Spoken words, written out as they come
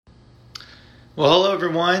Well, hello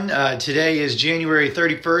everyone. Today is January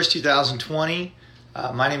 31st, 2020.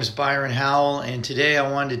 My name is Byron Howell, and today I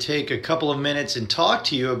wanted to take a couple of minutes and talk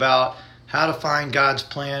to you about how to find God's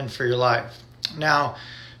plan for your life. Now,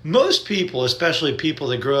 most people, especially people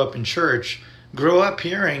that grow up in church, grow up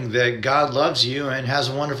hearing that God loves you and has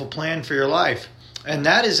a wonderful plan for your life. And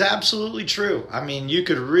that is absolutely true. I mean, you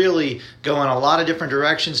could really go in a lot of different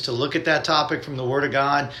directions to look at that topic from the Word of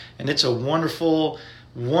God, and it's a wonderful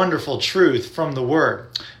truth from the Word.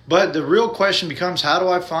 But the real question becomes, how do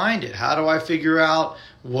I find it? How do I figure out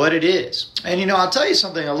what it is? And I'll tell you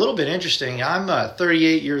something a little bit interesting. I'm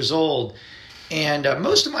 38 years old, and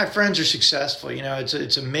most of my friends are successful.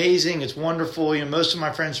 It's amazing. It's wonderful. Most of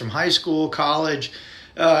my friends from high school, college,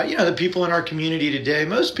 the people in our community today,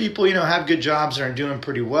 most people, have good jobs and are doing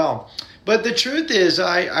pretty well. But the truth is,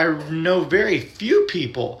 I know very few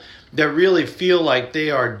people that really feel like they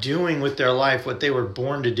are doing with their life what they were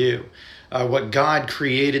born to do, what God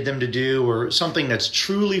created them to do, or something that's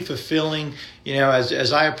truly fulfilling.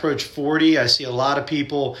 As I approach 40, I see a lot of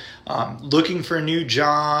people looking for new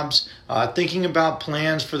jobs, thinking about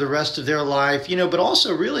plans for the rest of their life, but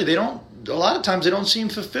also really a lot of times they don't seem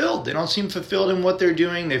fulfilled. They don't seem fulfilled in what they're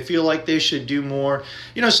doing. They feel like they should do more.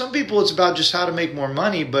 Some people it's about just how to make more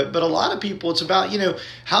money, but a lot of people it's about,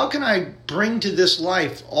 how can I bring to this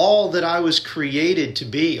life all that I was created to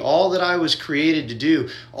be, all that I was created to do,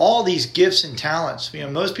 all these gifts and talents.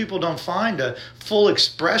 Most people don't find a full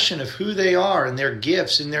expression of who they are and their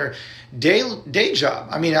gifts and their day job.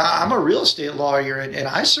 I'm a real estate lawyer, and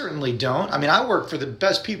I certainly don't. I work for the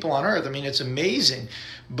best people on earth. It's amazing.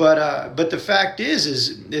 But the fact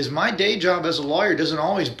is my day job as a lawyer doesn't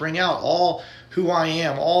always bring out all who I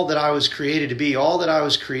am, all that I was created to be, all that I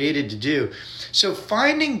was created to do. So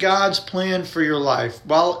finding God's plan for your life,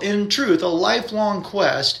 while in truth a lifelong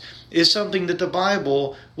quest, is something that the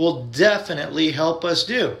Bible will definitely help us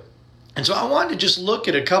do. And so I wanted to just look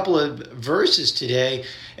at a couple of verses today,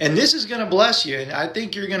 and this is going to bless you, and I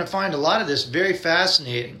think you're going to find a lot of this very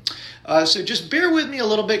fascinating. So just bear with me a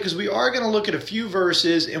little bit, because we are going to look at a few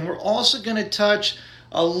verses, and we're also going to touch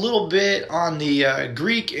a little bit on the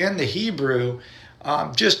Greek and the Hebrew,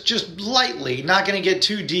 just lightly, not going to get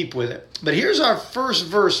too deep with it. But here's our first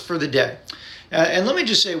verse for the day. And let me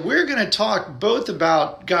just say, we're going to talk both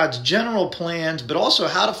about God's general plans, but also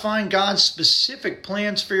how to find God's specific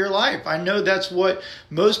plans for your life. I know that's what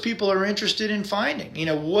most people are interested in finding.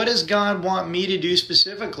 What does God want me to do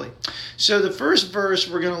specifically? So the first verse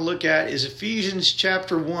we're going to look at is Ephesians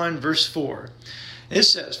chapter 1, verse 4. It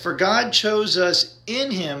says, "For God chose us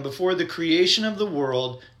in Him before the creation of the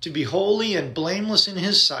world to be holy and blameless in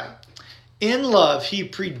His sight. In love, He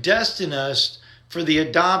predestined us for the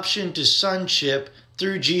adoption to sonship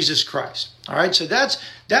through Jesus Christ." All right, so that's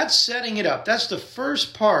setting it up. That's the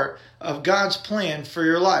first part of God's plan for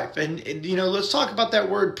your life. And let's talk about that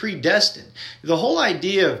word predestined. The whole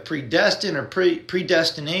idea of predestined or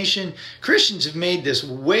predestination, Christians have made this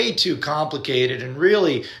way too complicated and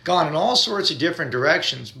really gone in all sorts of different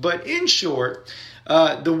directions. But in short,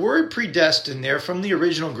 the word predestined there from the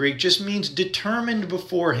original Greek just means determined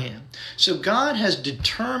beforehand. So God has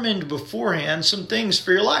determined beforehand some things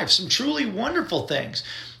for your life, some truly wonderful things.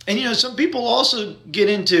 And some people also get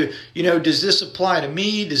into, does this apply to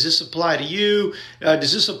me? Does this apply to you?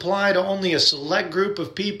 Does this apply to only a select group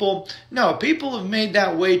of people? No, people have made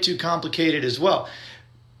that way too complicated as well.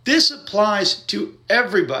 This applies to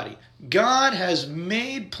everybody. God has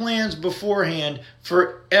made plans beforehand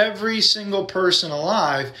for every single person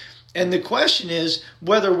alive. And the question is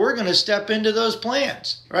whether we're going to step into those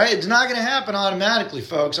plans, right? It's not going to happen automatically,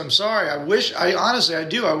 folks. I'm sorry. I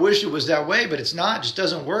do. I wish it was that way, but it's not. It just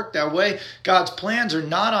doesn't work that way. God's plans are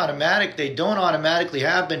not automatic. They don't automatically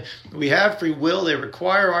happen. We have free will. They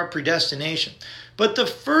require our predestination. But the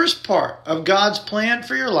first part of God's plan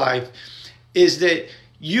for your life is that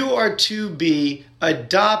you are to be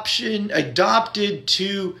adopted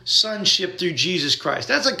to sonship through Jesus Christ.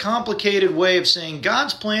 That's a complicated way of saying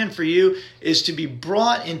God's plan for you is to be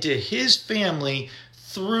brought into His family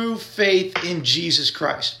through faith in Jesus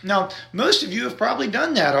Christ. Now, most of you have probably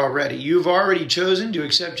done that already. You've already chosen to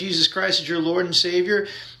accept Jesus Christ as your Lord and Savior,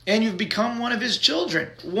 and you've become one of His children.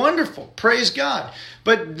 Wonderful. Praise God.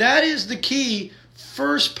 But that is the key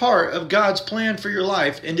first part of God's plan for your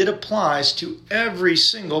life, and it applies to every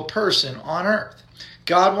single person on earth.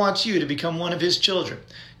 God wants you to become one of His children.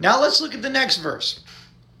 Now let's look at the next verse.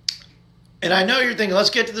 And I know you're thinking, let's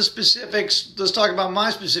get to the specifics. Let's talk about my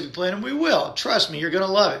specific plan, and we will. Trust me, you're going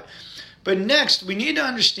to love it. But next, we need to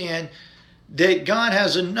understand that God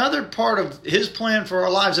has another part of His plan for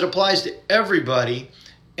our lives that applies to everybody,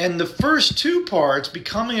 And the first two parts,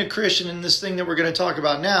 becoming a Christian and this thing that we're going to talk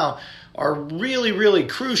about now, are really, really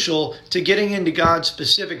crucial to getting into God's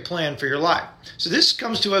specific plan for your life. So this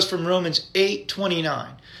comes to us from Romans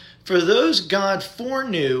 8:29. For those God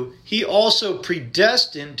foreknew, he also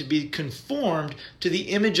predestined to be conformed to the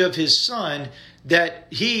image of his Son, that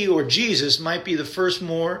he, or Jesus, might be the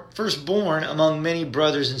firstborn among many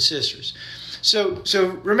brothers and sisters. So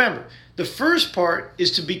remember, the first part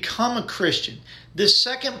is to become a Christian. The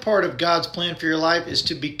second part of God's plan for your life is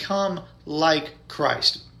to become like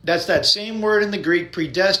Christ. That's that same word in the Greek,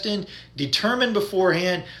 predestined, determined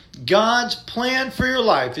beforehand. God's plan for your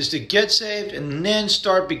life is to get saved and then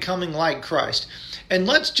start becoming like Christ. And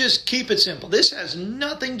let's just keep it simple. This has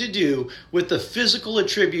nothing to do with the physical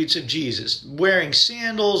attributes of Jesus, wearing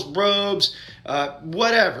sandals, robes,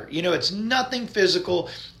 whatever. It's nothing physical.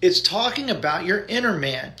 It's talking about your inner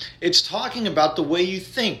man. It's talking about the way you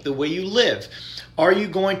think, the way you live. Are you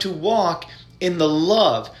going to walk in the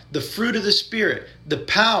love, the fruit of the Spirit, the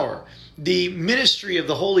power, the ministry of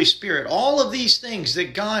the Holy Spirit? All of these things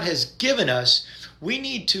that God has given us, we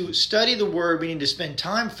need to study the Word. We need to spend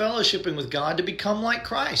time fellowshipping with God to become like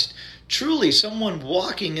Christ. Truly, someone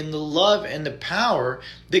walking in the love and the power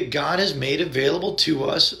that God has made available to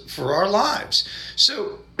us for our lives.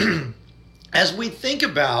 So, as we think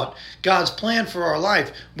about God's plan for our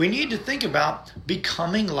life, we need to think about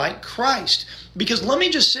becoming like Christ. Because let me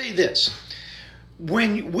just say this.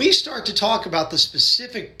 When we start to talk about the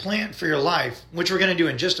specific plan for your life, which we're going to do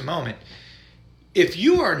in just a moment, if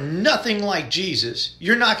you are nothing like Jesus,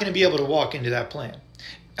 you're not going to be able to walk into that plan.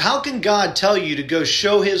 How can God tell you to go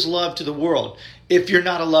show his love to the world if you're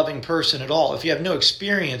not a loving person at all, if you have no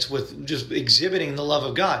experience with just exhibiting the love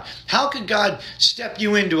of God? How could God step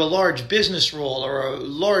you into a large business role or a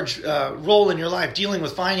large role in your life dealing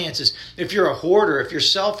with finances if you're a hoarder, if you're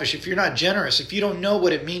selfish, if you're not generous, if you don't know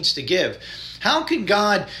what it means to give? How can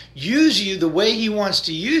God use you the way he wants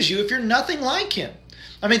to use you if you're nothing like him?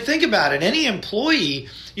 I mean, think about it. Any employee,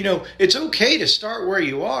 it's okay to start where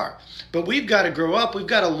you are, but we've got to grow up. We've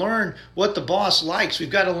got to learn what the boss likes.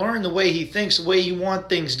 We've got to learn the way he thinks, the way he wants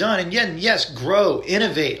things done. And yes, grow,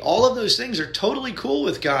 innovate. All of those things are totally cool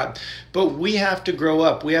with God, but we have to grow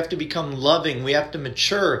up. We have to become loving. We have to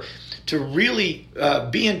mature to really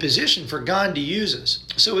be in position for God to use us.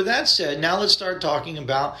 So with that said, now let's start talking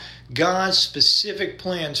about God's specific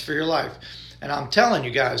plans for your life. And I'm telling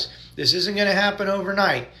you guys, this isn't going to happen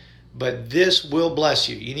overnight, but this will bless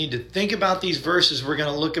you. You need to think about these verses we're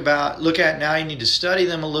going to look at now. You need to study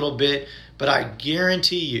them a little bit, but I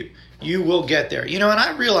guarantee you will get there. And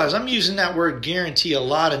I realize I'm using that word guarantee a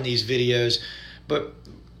lot in these videos, but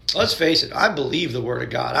let's face it, I believe the Word of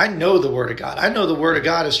God. I know the Word of God. I know the Word of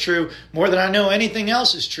God is true more than I know anything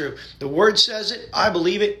else is true. The Word says it. I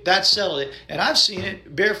believe it. That settled it. And I've seen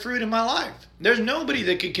it bear fruit in my life. There's nobody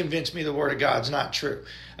that could convince me the Word of God's not true.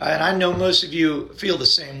 And I know most of you feel the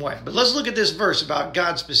same way. But let's look at this verse about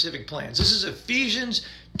God's specific plans. This is Ephesians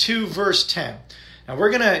 2, verse 10. Now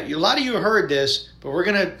a lot of you have heard this, but we're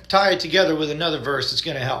going to tie it together with another verse that's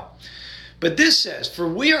going to help. But this says, "For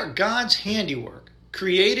we are God's handiwork,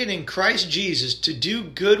 created in Christ Jesus to do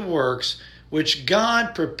good works, which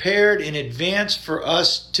God prepared in advance for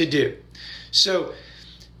us to do." So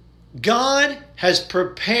God has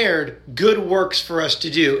prepared good works for us to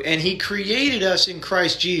do, and he created us in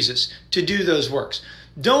Christ Jesus to do those works.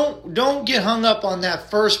 Don't get hung up on that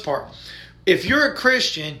first part. If you're a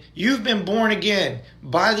Christian, you've been born again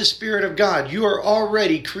by the Spirit of God. You are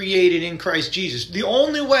already created in Christ Jesus. The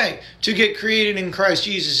only way to get created in Christ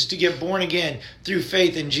Jesus is to get born again through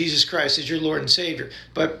faith in Jesus Christ as your Lord and Savior.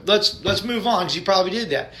 But let's move on, because you probably did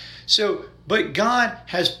that. But God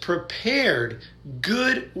has prepared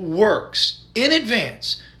good works in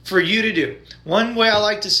advance for you to do. One way I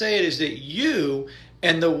like to say it is that you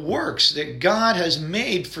and the works that God has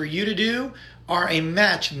made for you to do are a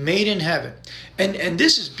match made in heaven. And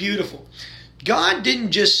this is beautiful. God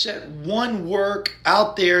didn't just set one work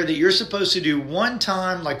out there that you're supposed to do one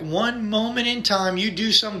time, like one moment in time, you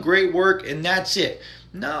do some great work and that's it.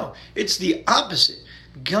 No, it's the opposite.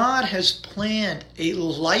 God has planned a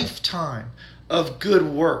lifetime of good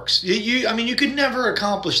works. You could never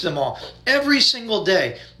accomplish them all. Every single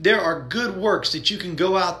day, there are good works that you can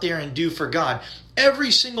go out there and do for God.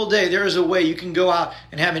 Every single day, there is a way you can go out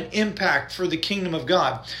and have an impact for the kingdom of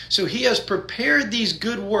God. So he has prepared these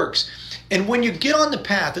good works. And when you get on the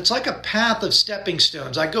path, it's like a path of stepping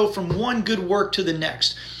stones. I go from one good work to the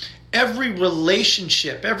next. every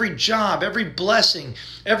relationship, every job, every blessing,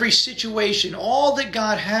 every situation, all that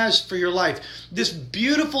God has for your life. This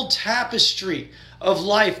beautiful tapestry of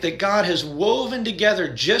life that God has woven together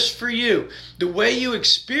just for you. The way you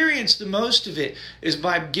experience the most of it is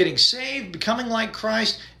by getting saved, becoming like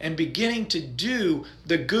Christ, and beginning to do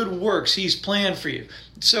the good works He's planned for you.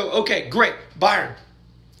 So, okay, great. Byron,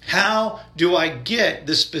 how do I get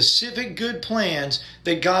the specific good plans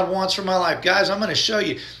that God wants for my life? Guys, I'm going to show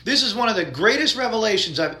you. This is one of the greatest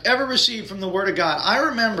revelations I've ever received from the Word of God. I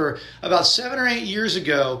remember about 7 or 8 years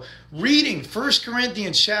ago reading 1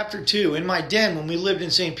 Corinthians chapter 2 in my den when we lived in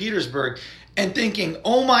St. Petersburg and thinking,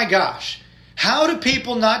 oh my gosh, how do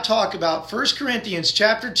people not talk about 1 Corinthians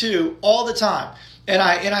chapter 2 all the time? And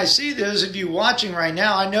I see those of you watching right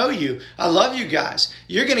now, I know you. I love you guys.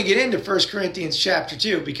 You're going to get into 1 Corinthians chapter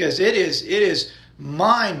 2 because it is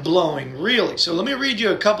mind-blowing, really. So let me read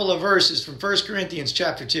you a couple of verses from 1 Corinthians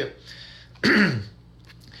chapter 2.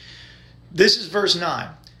 This is verse 9.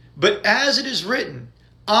 But as it is written,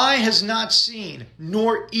 eye has not seen,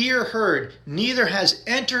 nor ear heard, neither has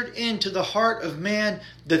entered into the heart of man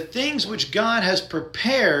the things which God has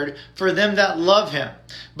prepared for them that love Him.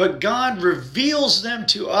 But God reveals them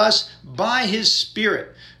to us by His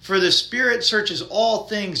Spirit. For the Spirit searches all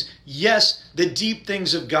things, yes, the deep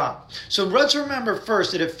things of God. So let's remember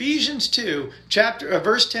first that Ephesians 2,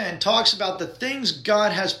 verse 10, talks about the things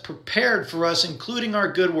God has prepared for us, including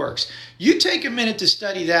our good works. You take a minute to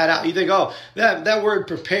study that out. You think, oh, that word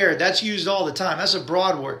prepared, that's used all the time. That's a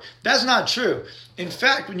broad word. That's not true. In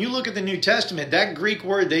fact, when you look at the New Testament, that Greek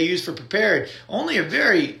word they use for prepared, only a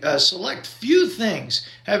very select few things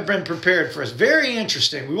have been prepared for us. Very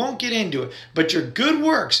interesting. We won't get into it. But your good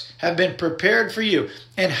works have been prepared for you.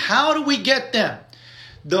 And how do we get them?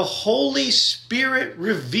 The Holy Spirit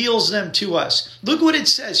reveals them to us. Look what it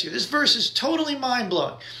says here. This verse is totally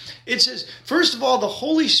mind-blowing. It says, first of all, the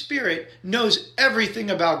Holy Spirit knows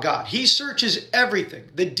everything about God. He searches everything,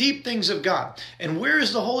 the deep things of God. And where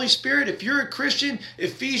is the Holy Spirit? If you're a Christian,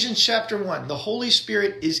 Ephesians chapter 1, the Holy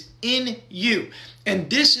Spirit is in you. And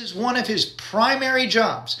this is one of His primary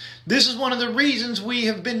jobs. This is one of the reasons we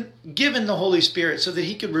have been given the Holy Spirit, so that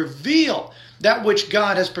He could reveal that which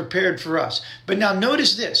God has prepared for us. But now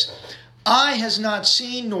notice this. Eye has not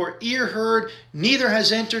seen, nor ear heard, neither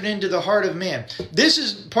has entered into the heart of man. This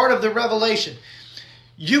is part of the revelation.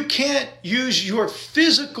 You can't use your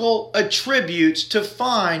physical attributes to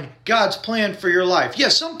find God's plan for your life.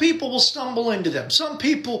 Yes, some people will stumble into them. Some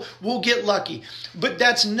people will get lucky. But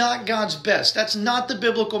that's not God's best. That's not the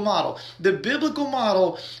biblical model. The biblical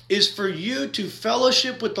model is for you to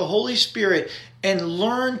fellowship with the Holy Spirit and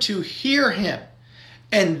learn to hear Him,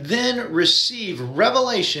 and then receive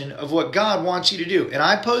revelation of what God wants you to do. And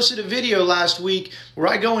I posted a video last week where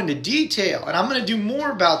I go into detail, and I'm going to do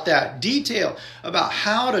more about that, detail about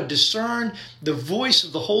how to discern the voice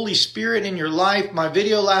of the Holy Spirit in your life. My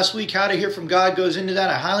video last week, How to Hear from God, goes into that.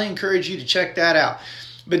 I highly encourage you to check that out.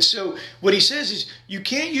 But so what he says is you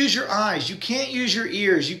can't use your eyes, you can't use your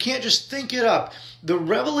ears, you can't just think it up. The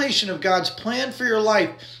revelation of God's plan for your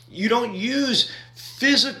life, you don't use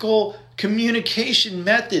physical communication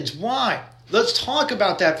methods. Why? Let's talk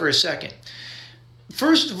about that for a second.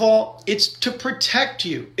 First of all, it's to protect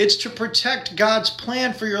you. It's to protect God's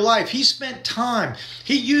plan for your life. He spent time.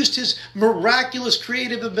 He used His miraculous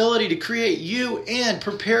creative ability to create you and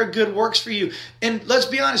prepare good works for you. And let's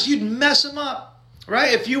be honest, you'd mess Him up,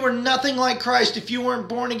 right? If you were nothing like Christ, if you weren't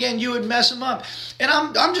born again, you would mess Him up. And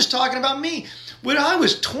I'm just talking about me. When I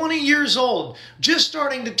was 20 years old, just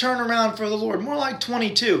starting to turn around for the Lord, more like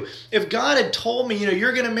 22, if God had told me,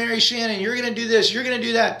 you're going to marry Shannon, you're going to do this, you're going to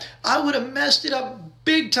do that, I would have messed it up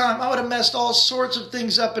big time. I would have messed all sorts of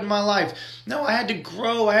things up in my life. No, I had to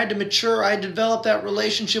grow, I had to mature, I had to develop that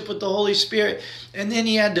relationship with the Holy Spirit, and then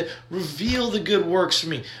He had to reveal the good works for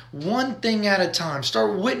me. One thing at a time.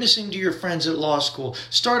 Start witnessing to your friends at law school.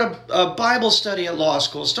 Start a Bible study at law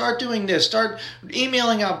school. Start doing this. Start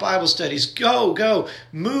emailing out Bible studies. Go,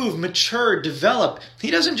 move, mature, develop. He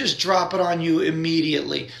doesn't just drop it on you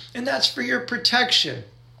immediately, and that's for your protection.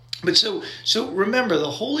 But so remember,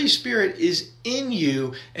 the Holy Spirit is in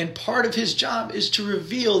you, and part of His job is to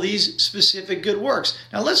reveal these specific good works.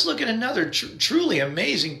 Now let's look at another truly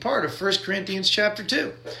amazing part of 1 Corinthians chapter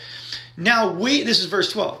 2. This is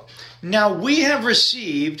verse 12. Now we have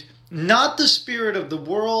received not the spirit of the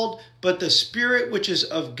world, but the Spirit which is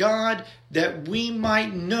of God, that we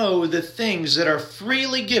might know the things that are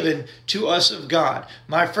freely given to us of God.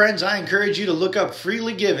 My friends, I encourage you to look up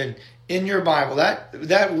freely given in your Bible.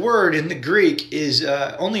 That word in the Greek is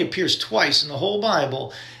only appears twice in the whole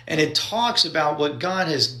Bible, and it talks about what God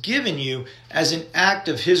has given you as an act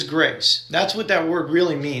of His grace. That's what that word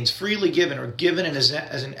really means, freely given, or given as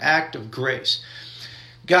an act of grace.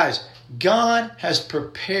 Guys, God has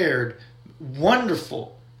prepared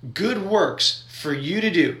wonderful, good works for you to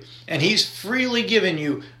do, and He's freely given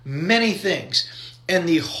you many things. And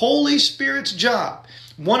the Holy Spirit's job,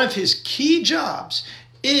 one of His key jobs,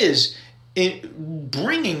 is in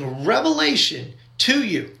bringing revelation to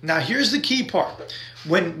you. Now, here's the key part.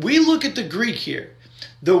 When we look at the Greek here,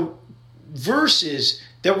 the verses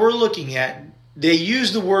that we're looking at, they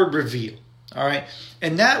use the word reveal. All right?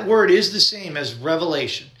 And that word is the same as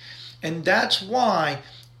revelation. And that's why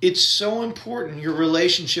it's so important, your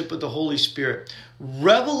relationship with the Holy Spirit.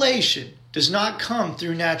 Revelation does not come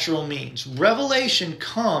through natural means. Revelation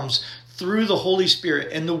comes through the Holy Spirit.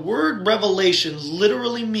 And the word revelation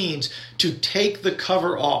literally means to take the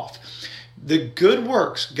cover off. The good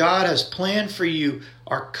works God has planned for you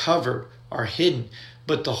are covered, are hidden.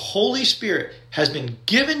 But the Holy Spirit has been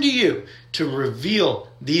given to you to reveal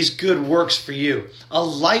these good works for you. A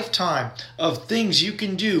lifetime of things you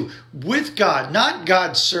can do with God, not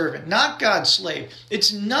God's servant, not God's slave.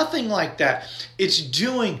 It's nothing like that. It's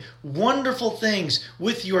doing wonderful things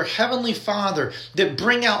with your Heavenly Father that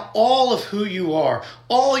bring out all of who you are,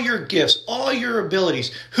 all your gifts, all your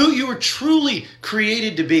abilities, who you were truly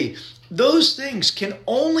created to be. Those things can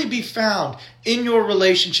only be found in your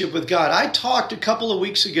relationship with God. I talked a couple of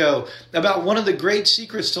weeks ago about one of the great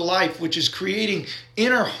secrets to life, which is creating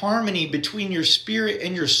inner harmony between your spirit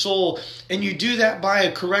and your soul. And you do that by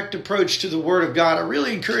a correct approach to the Word of God. I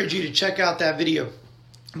really encourage you to check out that video.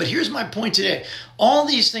 But here's my point today. All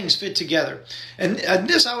these things fit together. And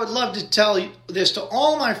this, I would love to tell you this to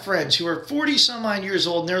all my friends who are 40 some odd years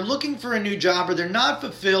old and they're looking for a new job, or they're not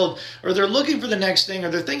fulfilled, or they're looking for the next thing, or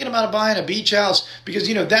they're thinking about buying a beach house because,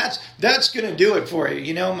 that's going to do it for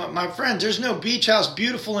you. My friends, there's no beach house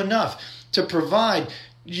beautiful enough to provide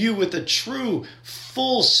you with a true,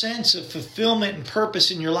 full sense of fulfillment and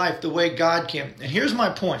purpose in your life the way God can. And here's my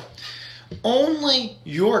point. Only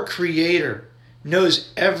your Creator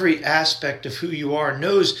knows every aspect of who you are,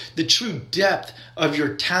 knows the true depth of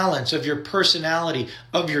your talents, of your personality,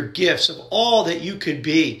 of your gifts, of all that you could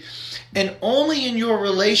be. And only in your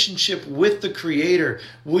relationship with the Creator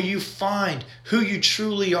will you find who you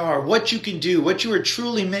truly are, what you can do, what you are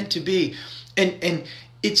truly meant to be. And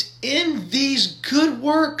it's in these good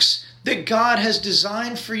works that God has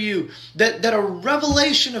designed for you, that a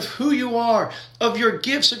revelation of who you are, of your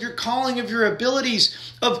gifts, of your calling, of your abilities,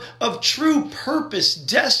 of true purpose,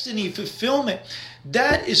 destiny, fulfillment,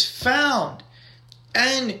 that is found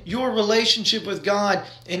in your relationship with God,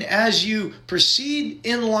 and as you proceed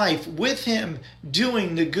in life with Him,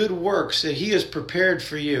 doing the good works that He has prepared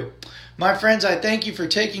for you. My friends, I thank you for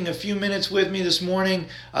taking a few minutes with me this morning.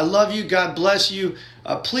 I love you. God bless you.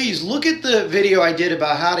 Please look at the video I did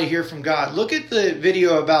about how to hear from God. Look at the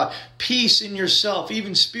video about peace in yourself,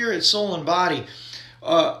 even spirit, soul, and body.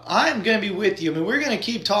 I'm going to be with you. We're going to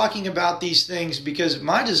keep talking about these things because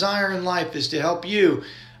my desire in life is to help you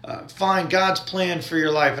find God's plan for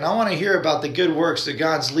your life. And I want to hear about the good works that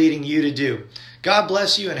God's leading you to do. God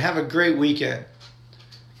bless you and have a great weekend.